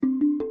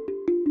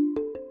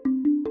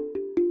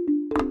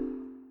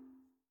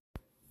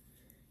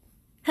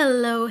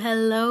Hello,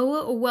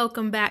 hello.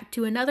 Welcome back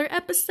to another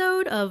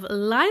episode of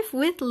Life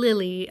with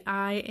Lily.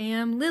 I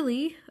am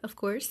Lily, of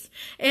course,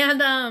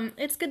 and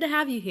it's good to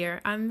have you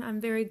here. I'm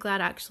very glad,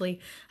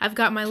 actually. I've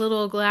got my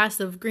little glass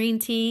of green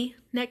tea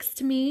next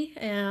to me,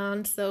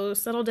 and so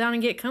settle down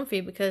and get comfy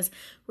because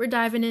we're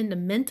diving into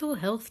mental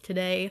health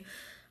today.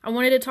 I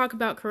wanted to talk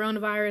about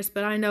coronavirus,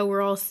 but I know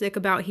we're all sick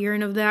about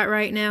hearing of that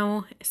right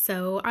now,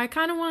 so I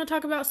kind of want to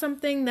talk about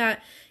something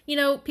that,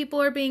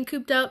 people are being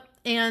cooped up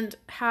and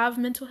have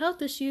mental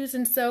health issues,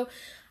 and so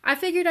I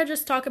figured I'd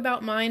just talk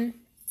about mine.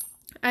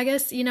 I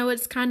guess,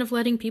 it's kind of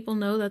letting people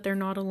know that they're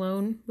not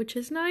alone, which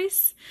is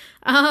nice.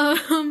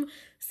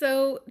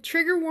 So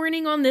trigger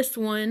warning on this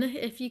one.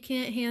 If you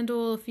can't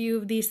handle a few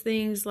of these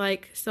things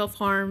like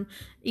self-harm,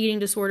 eating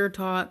disorder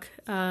talk,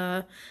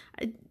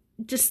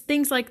 just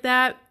things like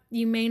that,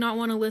 you may not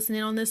want to listen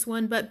in on this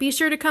one, but be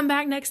sure to come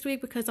back next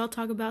week because I'll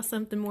talk about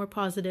something more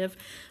positive.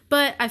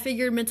 But I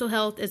figured mental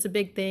health is a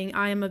big thing.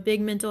 I am a big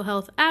mental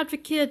health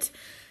advocate,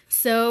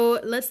 so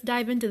let's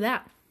dive into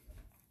that.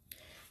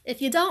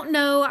 If you don't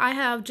know, I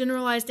have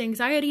generalized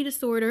anxiety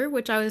disorder,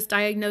 which I was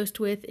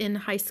diagnosed with in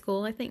high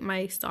school, I think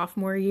my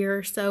sophomore year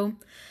or so.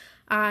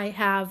 I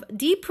have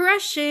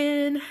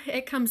depression.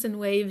 It comes in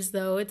waves,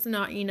 though. It's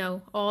not,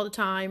 all the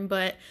time,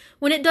 but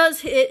when it does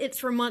hit, it's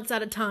for months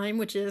at a time,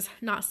 which is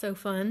not so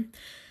fun.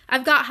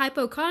 I've got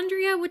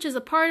hypochondria, which is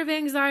a part of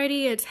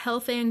anxiety. It's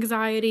health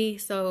anxiety,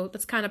 so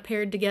that's kind of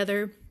paired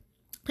together.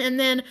 And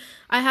then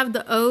I have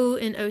the O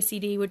in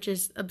OCD, which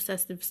is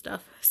obsessive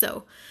stuff.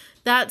 So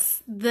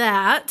that's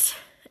that.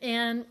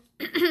 And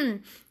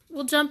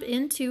we'll jump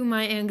into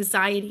my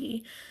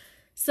anxiety.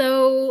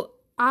 So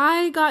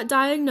I got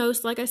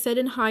diagnosed, like I said,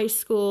 in high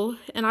school,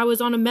 and I was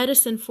on a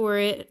medicine for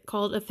it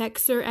called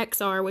Effexor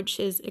XR, which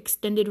is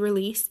extended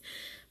release,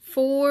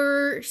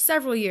 for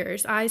several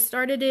years. I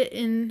started it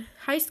in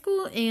high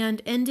school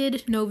and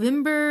ended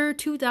November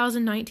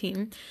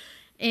 2019,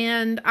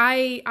 and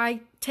I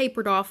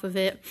tapered off of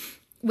it,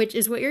 which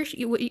is what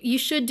you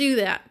should do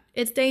that.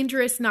 It's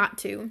dangerous not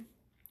to.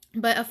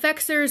 But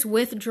Effexor's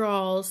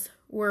withdrawals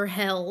were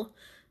hell.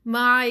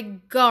 My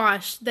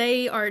gosh,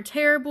 they are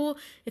terrible.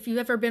 If you've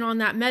ever been on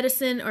that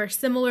medicine or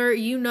similar,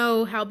 you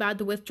know how bad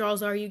the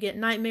withdrawals are. You get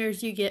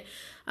nightmares, you get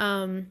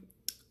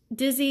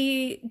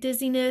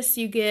dizziness,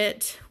 you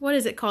get, what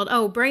is it called?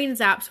 Oh, brain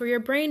zaps, where your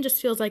brain just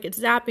feels like it's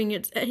zapping.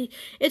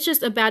 It's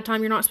just a bad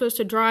time. You're not supposed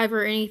to drive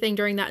or anything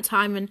during that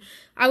time. And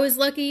I was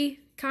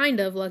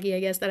kind of lucky, I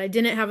guess, that I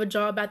didn't have a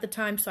job at the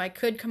time, so I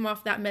could come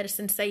off that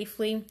medicine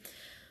safely.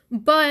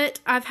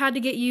 But I've had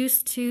to get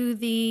used to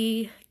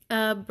the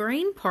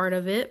brain part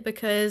of it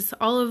because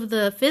all of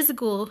the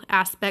physical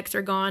aspects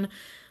are gone,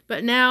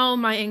 but now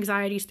my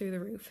anxiety's through the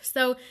roof.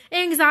 So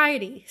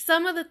anxiety,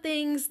 some of the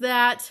things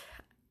that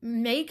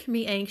make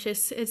me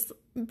anxious, it's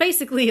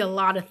basically a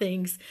lot of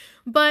things,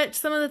 but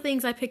some of the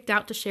things I picked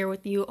out to share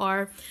with you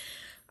are,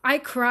 I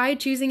cry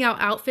choosing out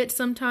outfits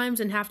sometimes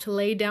and have to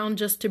lay down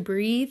just to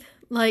breathe.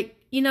 Like,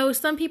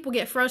 some people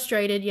get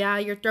frustrated. Yeah,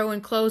 you're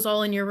throwing clothes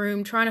all in your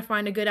room trying to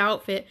find a good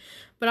outfit.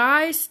 But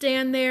I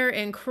stand there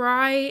and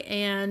cry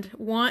and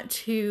want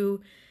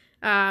to,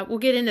 we'll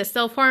get into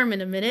self-harm in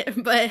a minute,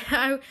 but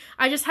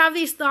I just have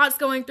these thoughts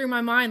going through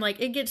my mind, like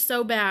it gets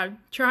so bad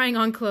trying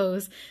on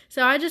clothes.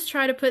 So I just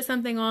try to put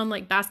something on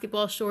like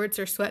basketball shorts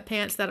or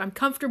sweatpants that I'm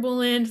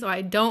comfortable in so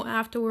I don't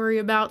have to worry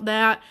about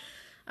that.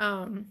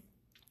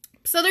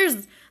 So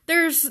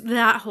there's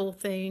that whole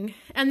thing.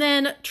 And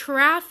then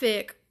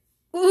traffic.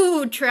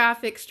 Ooh,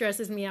 traffic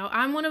stresses me out.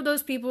 I'm one of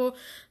those people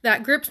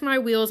that grips my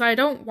wheels. I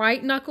don't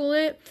white knuckle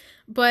it,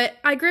 but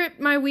I grip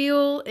my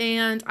wheel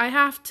and I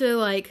have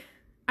to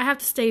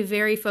stay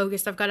very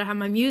focused. I've got to have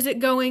my music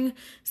going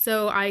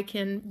so I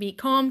can be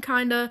calm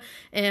kinda,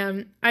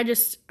 and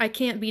I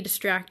can't be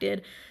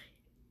distracted.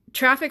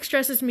 Traffic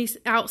stresses me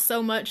out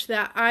so much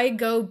that I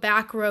go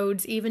back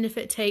roads even if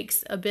it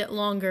takes a bit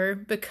longer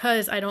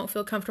because I don't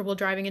feel comfortable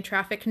driving in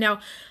traffic. Now,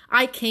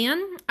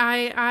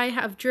 I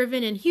have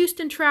driven in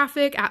Houston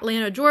traffic,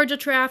 Atlanta, Georgia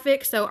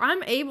traffic, so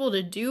I'm able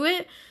to do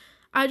it.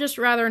 I just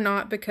rather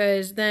not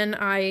because then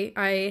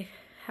I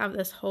have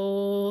this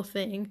whole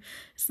thing.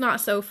 It's not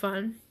so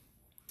fun.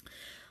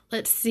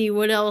 Let's see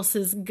what else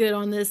is good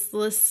on this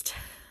list.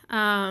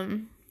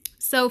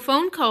 So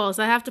phone calls.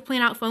 I have to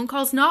plan out phone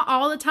calls. Not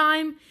all the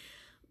time,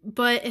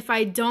 but if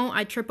I don't,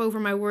 I trip over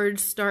my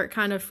words, start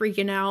kind of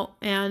freaking out.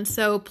 And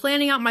so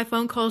planning out my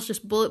phone calls,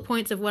 just bullet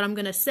points of what I'm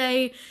going to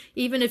say,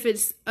 even if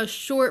it's a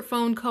short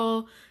phone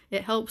call,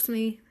 it helps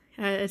me.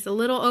 It's a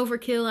little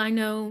overkill, I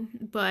know,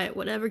 but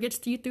whatever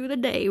gets you through the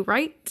day,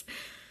 right?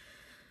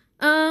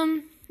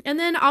 And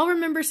then I'll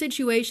remember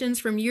situations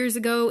from years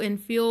ago and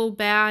feel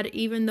bad,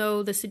 even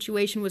though the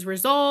situation was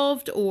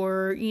resolved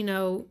or,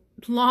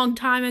 long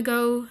time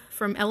ago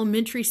from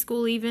elementary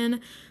school even,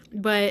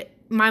 but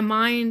my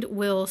mind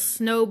will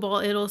snowball.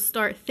 It'll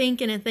start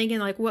thinking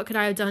like, what could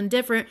I have done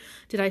different?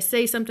 Did I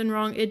say something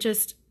wrong?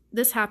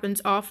 This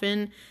happens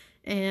often,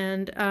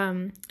 and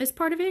it's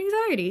part of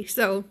anxiety.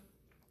 So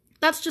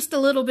that's just a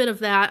little bit of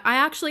that. I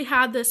actually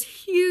had this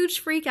huge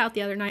freak out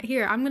the other night.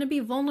 Here, I'm going to be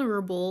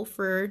vulnerable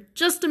for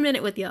just a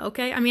minute with you,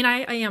 okay? I mean,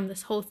 I am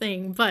this whole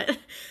thing, but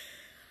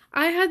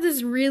I had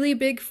this really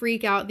big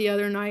freak out the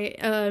other night.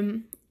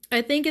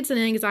 I think it's an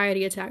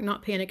anxiety attack,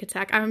 not panic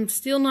attack. I'm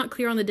still not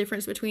clear on the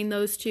difference between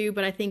those two,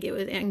 but I think it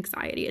was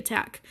anxiety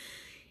attack.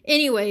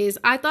 Anyways,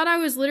 I thought I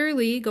was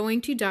literally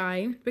going to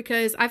die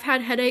because I've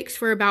had headaches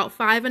for about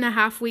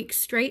 5.5 weeks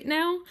straight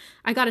now.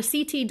 I got a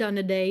CT done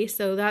today,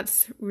 so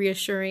that's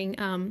reassuring.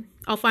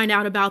 I'll find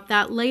out about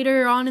that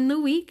later on in the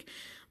week.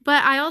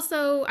 But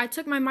I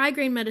took my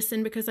migraine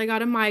medicine because I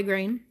got a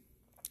migraine.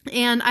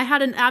 And I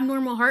had an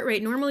abnormal heart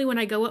rate. Normally when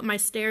I go up my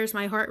stairs,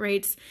 my heart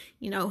rate's,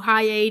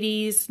 high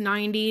 80s,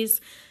 90s.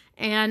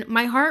 And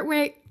my heart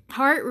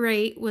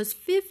rate was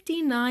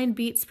 59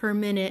 beats per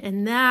minute.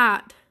 And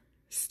that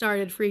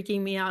started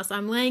freaking me out. So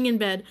I'm laying in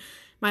bed.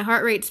 My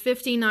heart rate's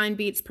 59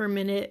 beats per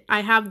minute. I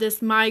have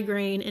this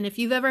migraine. And if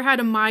you've ever had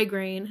a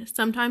migraine,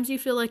 sometimes you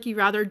feel like you'd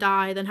rather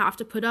die than have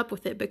to put up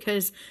with it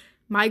because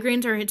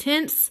migraines are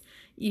intense.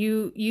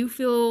 You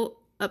feel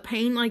a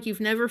pain like you've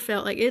never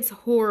felt. Like, it's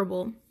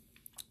horrible.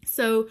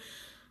 So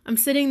I'm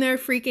sitting there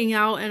freaking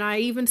out, and I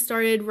even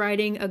started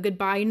writing a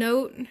goodbye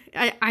note.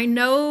 I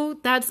know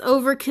that's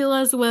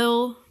overkill as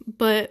well,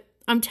 but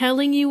I'm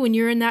telling you, when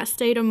you're in that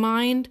state of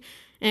mind,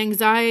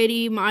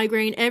 anxiety,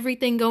 migraine,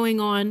 everything going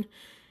on,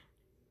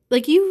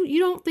 like you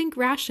don't think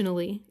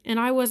rationally. And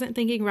I wasn't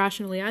thinking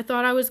rationally. I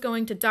thought I was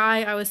going to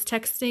die. I was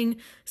texting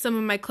some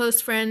of my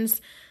close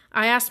friends.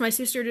 I asked my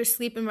sister to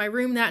sleep in my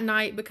room that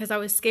night because I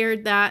was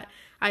scared that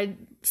I'd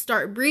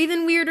start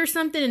breathing weird or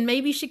something and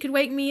maybe she could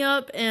wake me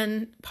up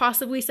and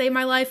possibly save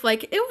my life.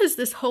 Like, it was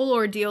this whole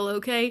ordeal,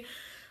 okay?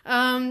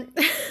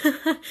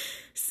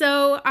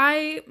 So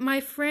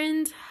my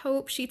friend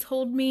Hope, she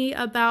told me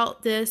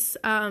about this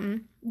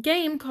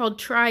game called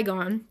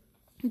Trigon.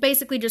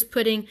 Basically just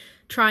putting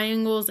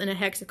triangles in a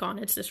hexagon.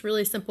 It's this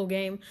really simple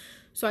game.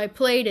 So I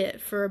played it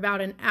for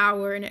about an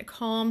hour and it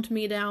calmed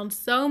me down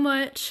so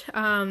much.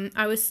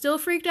 I was still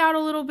freaked out a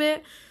little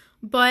bit,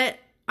 but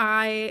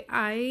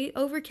I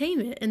overcame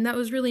it, and that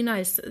was really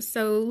nice.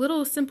 So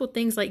little simple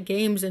things like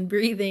games and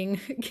breathing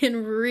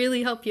can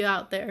really help you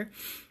out there.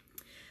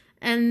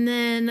 And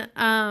then,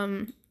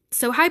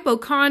 so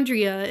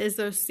hypochondria is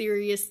a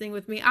serious thing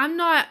with me.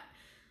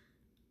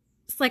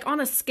 It's like on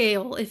a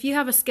scale. If you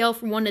have a scale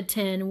from 1 to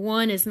 10,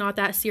 1 is not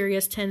that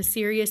serious, 10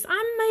 serious.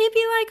 I'm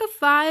maybe like a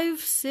 5,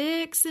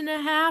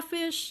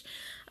 6.5-ish.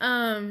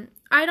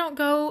 I don't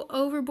go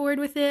overboard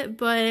with it,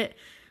 but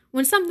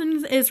when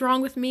something is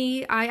wrong with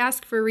me, I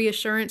ask for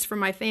reassurance from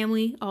my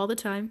family all the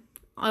time.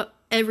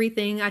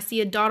 Everything. I see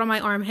a dot on my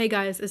arm. Hey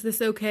guys, is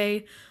this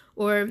okay?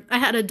 Or I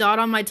had a dot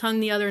on my tongue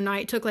the other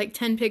night, took like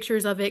 10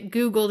 pictures of it,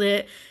 Googled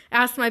it,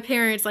 asked my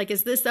parents, like,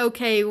 is this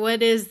okay?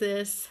 What is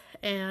this?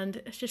 And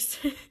it's just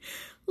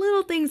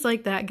little things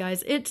like that,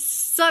 guys. It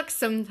sucks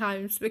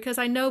sometimes because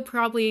I know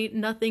probably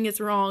nothing is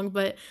wrong,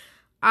 but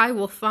I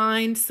will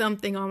find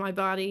something on my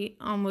body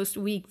almost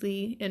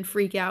weekly and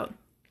freak out.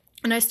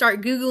 And I start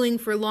Googling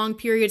for long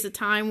periods of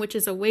time, which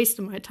is a waste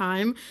of my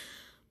time.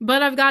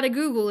 But I've got to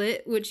Google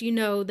it, which,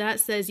 that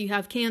says you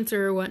have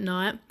cancer or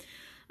whatnot.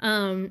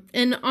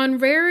 And on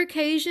rare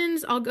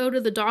occasions, I'll go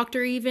to the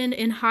doctor even.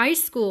 In high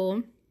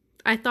school,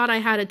 I thought I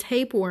had a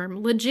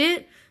tapeworm.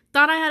 Legit,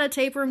 thought I had a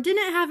tapeworm.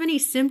 Didn't have any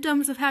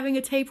symptoms of having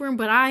a tapeworm,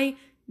 but I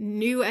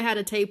knew I had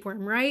a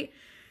tapeworm, right?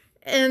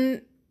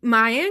 And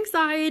my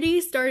anxiety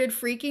started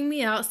freaking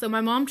me out. So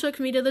my mom took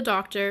me to the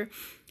doctor.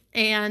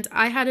 And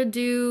I had to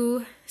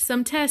do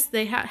some tests.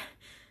 They had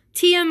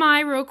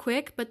TMI real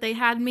quick, but they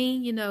had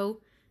me,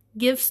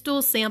 give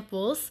stool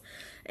samples.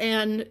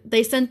 And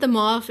they sent them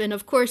off. And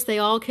of course, they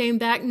all came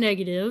back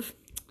negative.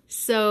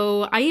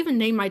 So I even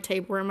named my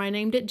tapeworm. I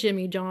named it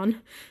Jimmy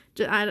John.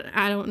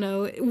 I don't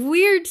know.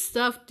 Weird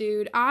stuff,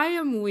 dude. I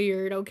am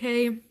weird,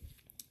 okay?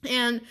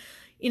 And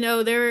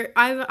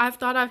I've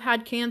thought I've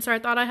had cancer. I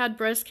thought I had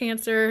breast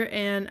cancer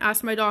and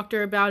asked my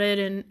doctor about it.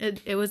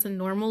 And it was a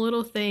normal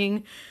little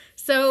thing.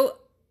 So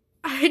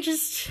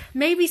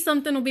maybe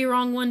something will be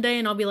wrong one day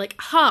and I'll be like,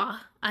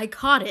 I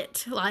caught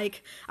it.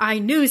 Like, I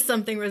knew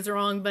something was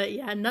wrong, but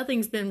yeah,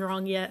 nothing's been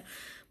wrong yet.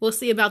 We'll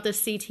see about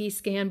this CT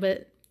scan,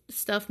 but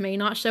stuff may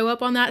not show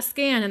up on that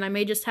scan and I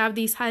may just have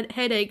these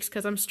headaches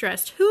because I'm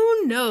stressed.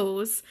 Who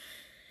knows?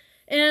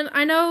 And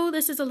I know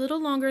this is a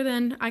little longer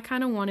than I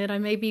kind of wanted. I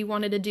maybe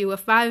wanted to do a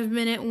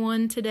 5-minute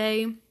one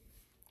today.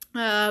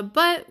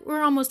 But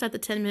we're almost at the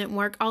 10-minute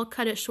mark. I'll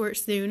cut it short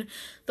soon.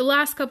 The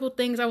last couple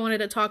things I wanted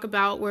to talk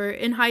about were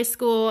in high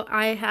school,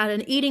 I had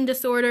an eating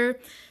disorder.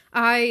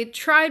 I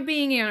tried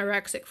being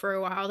anorexic for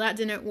a while. That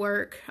didn't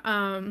work.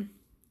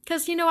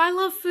 Because, I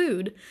love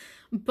food.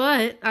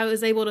 But I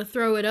was able to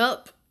throw it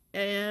up.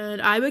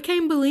 And I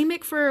became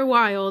bulimic for a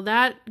while.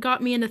 That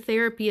got me into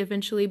therapy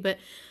eventually. But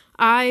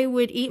I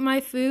would eat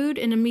my food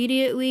and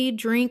immediately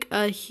drink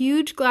a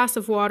huge glass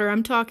of water.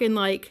 I'm talking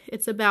like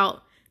it's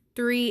about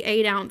 3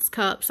 8-ounce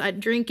cups. I'd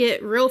drink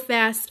it real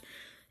fast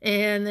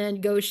and then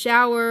go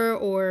shower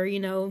or,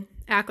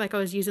 act like I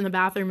was using the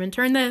bathroom and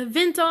turn the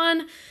vent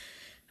on.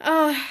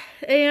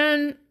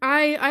 And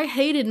I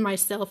hated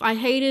myself. I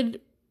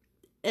hated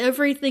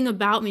everything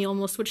about me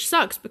almost, which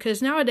sucks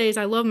because nowadays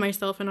I love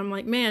myself and I'm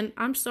like, man,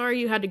 I'm sorry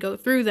you had to go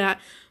through that,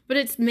 but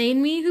it's made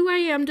me who I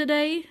am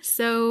today.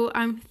 So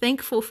I'm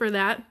thankful for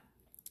that.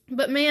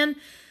 But man,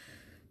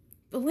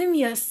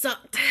 bulimia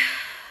sucked.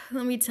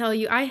 Let me tell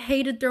you, I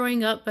hated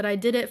throwing up, but I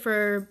did it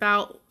for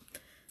about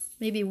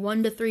maybe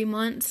 1 to 3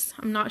 months.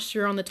 I'm not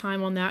sure on the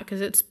time on that because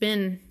it's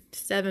been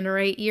 7 or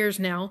 8 years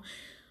now.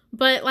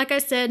 But like I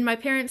said, my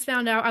parents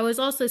found out. I was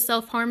also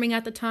self-harming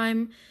at the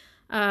time,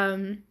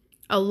 a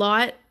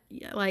lot.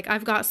 Like,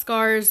 I've got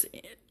scars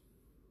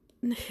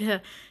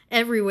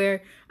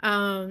everywhere,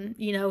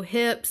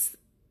 hips,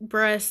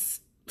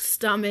 breasts,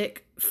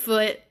 stomach,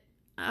 foot,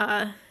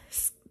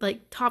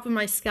 like top of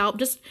my scalp,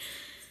 just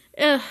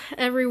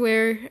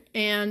everywhere.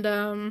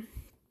 And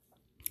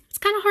it's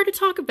kind of hard to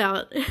talk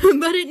about,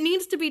 but it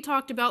needs to be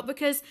talked about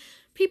because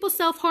people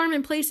self-harm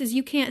in places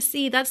you can't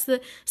see.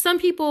 Some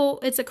people,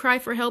 it's a cry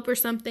for help or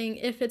something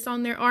if it's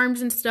on their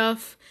arms and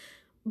stuff.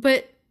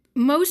 But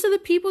most of the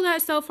people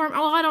that self-harm,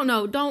 I don't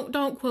know.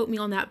 Don't quote me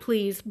on that,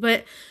 please.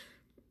 But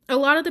a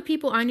lot of the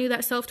people I knew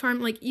that self-harm,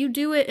 like, you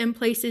do it in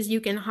places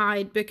you can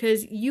hide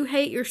because you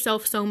hate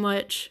yourself so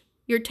much.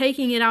 You're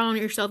taking it out on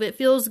yourself. It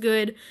feels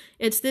good.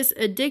 It's this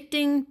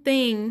addicting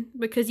thing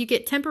because you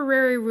get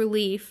temporary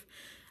relief.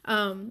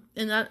 And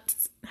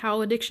that's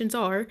how addictions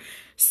are.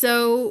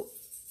 So,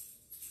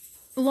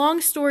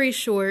 long story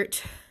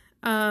short,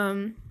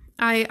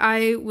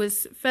 I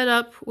was fed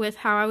up with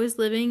how I was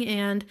living,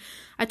 and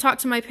I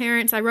talked to my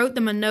parents. I wrote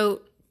them a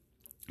note,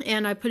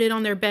 and I put it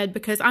on their bed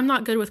because I'm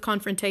not good with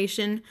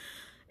confrontation,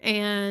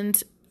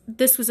 and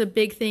this was a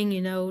big thing,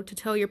 to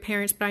tell your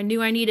parents, but I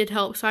knew I needed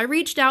help. So I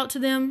reached out to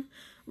them,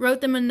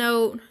 wrote them a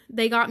note.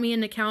 They got me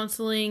into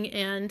counseling,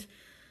 and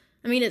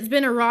I mean, it's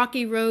been a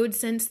rocky road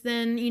since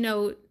then.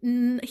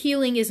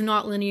 Healing is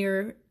not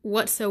linear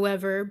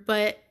whatsoever,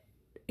 but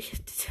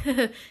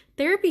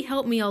therapy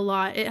helped me a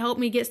lot. It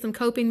helped me get some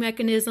coping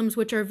mechanisms,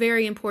 which are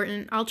very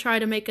important. I'll try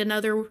to make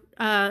another,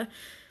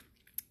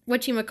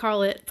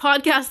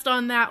 podcast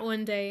on that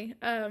one day.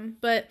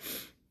 But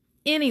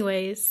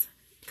anyways,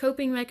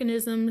 coping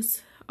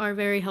mechanisms are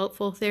very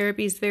helpful.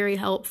 Therapy is very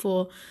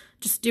helpful.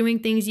 Just doing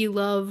things you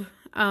love.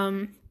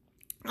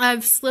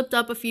 I've slipped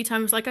up a few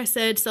times. Like I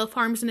said,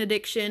 self-harm's an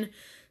addiction.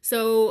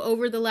 So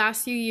over the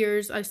last few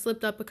years, I've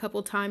slipped up a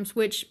couple times,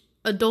 which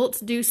adults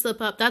do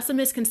slip up. That's a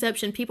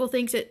misconception. People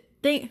think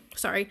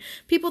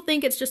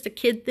it's just a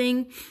kid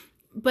thing,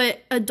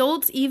 but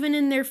adults, even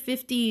in their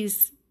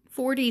 50s,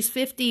 40s,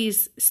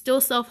 50s, still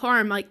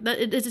self-harm. Like, that,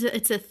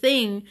 it's a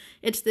thing.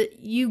 It's that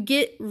you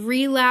get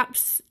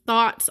relapse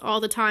thoughts all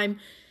the time.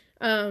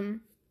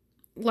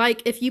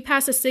 Like, if you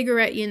pass a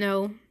cigarette,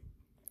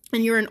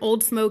 and you're an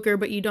old smoker,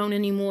 but you don't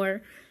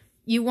anymore,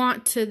 you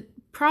want to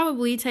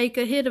probably take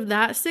a hit of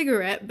that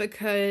cigarette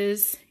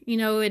because,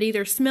 it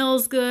either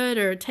smells good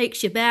or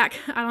takes you back.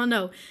 I don't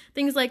know.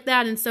 Things like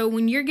that. And so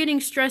when you're getting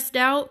stressed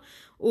out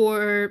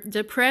or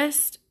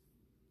depressed,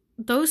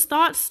 those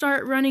thoughts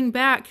start running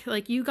back.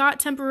 Like, you got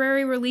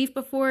temporary relief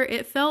before.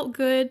 It felt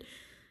good,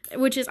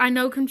 which is, I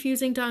know,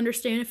 confusing to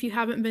understand if you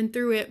haven't been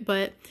through it.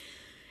 But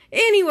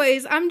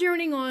anyways, I'm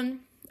journeying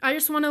on. I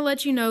just want to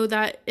let you know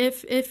that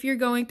if you're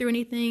going through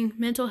anything,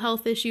 mental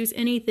health issues,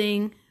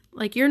 anything,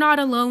 like, you're not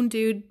alone,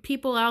 dude.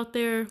 People out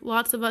there,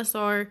 lots of us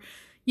are.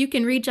 You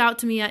can reach out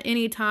to me at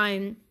any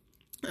time.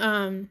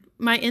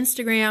 My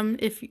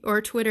Instagram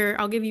or Twitter,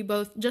 I'll give you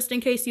both just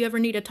in case you ever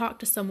need to talk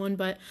to someone.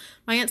 But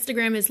my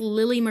Instagram is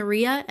Lily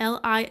Maria,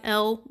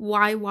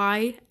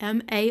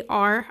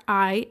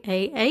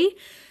 LILYYMARIAA.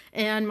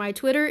 And my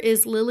Twitter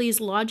is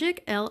Lily's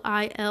Logic,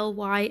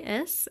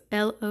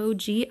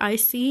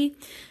 LILYSLOGIC.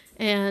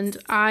 And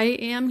I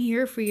am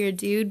here for you,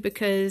 dude,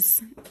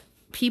 because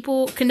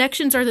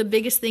connections are the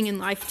biggest thing in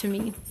life to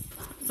me.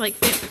 Like,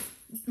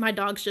 my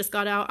dogs just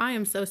got out. I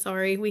am so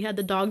sorry. We had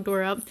the dog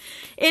door up.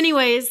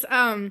 Anyways,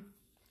 I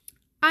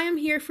am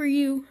here for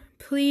you.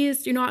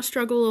 Please do not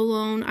struggle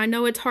alone. I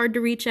know it's hard to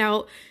reach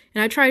out,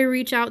 and I try to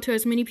reach out to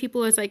as many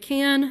people as I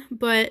can,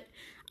 but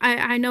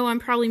I know I'm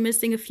probably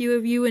missing a few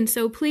of you, and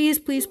so please,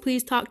 please,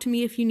 please talk to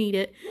me if you need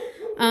it.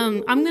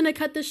 I'm going to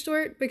cut this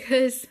short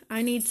because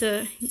I need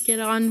to get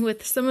on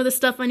with some of the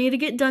stuff I need to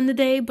get done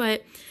today,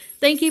 but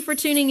thank you for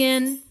tuning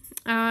in.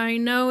 I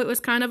know it was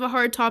kind of a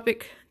hard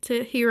topic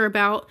to hear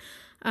about,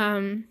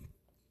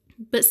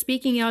 but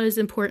speaking out is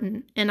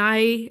important, and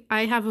I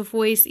have a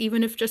voice.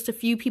 Even if just a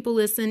few people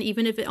listen,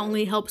 even if it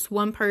only helps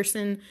one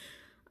person,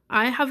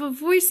 I have a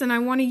voice and I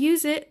want to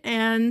use it,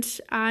 and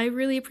I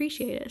really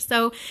appreciate it.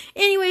 So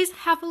anyways,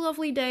 have a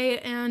lovely day,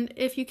 and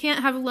if you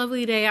can't have a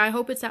lovely day, I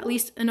hope it's at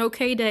least an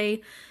okay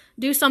day.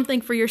 Do something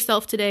for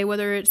yourself today,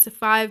 whether it's a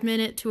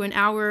 5-minute to an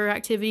hour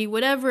activity,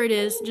 whatever it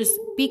is. Just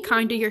be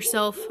kind to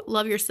yourself,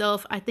 love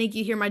yourself. I think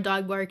you hear my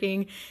dog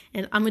barking,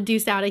 and I'm a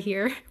deuce out of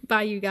here.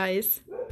 Bye, you guys.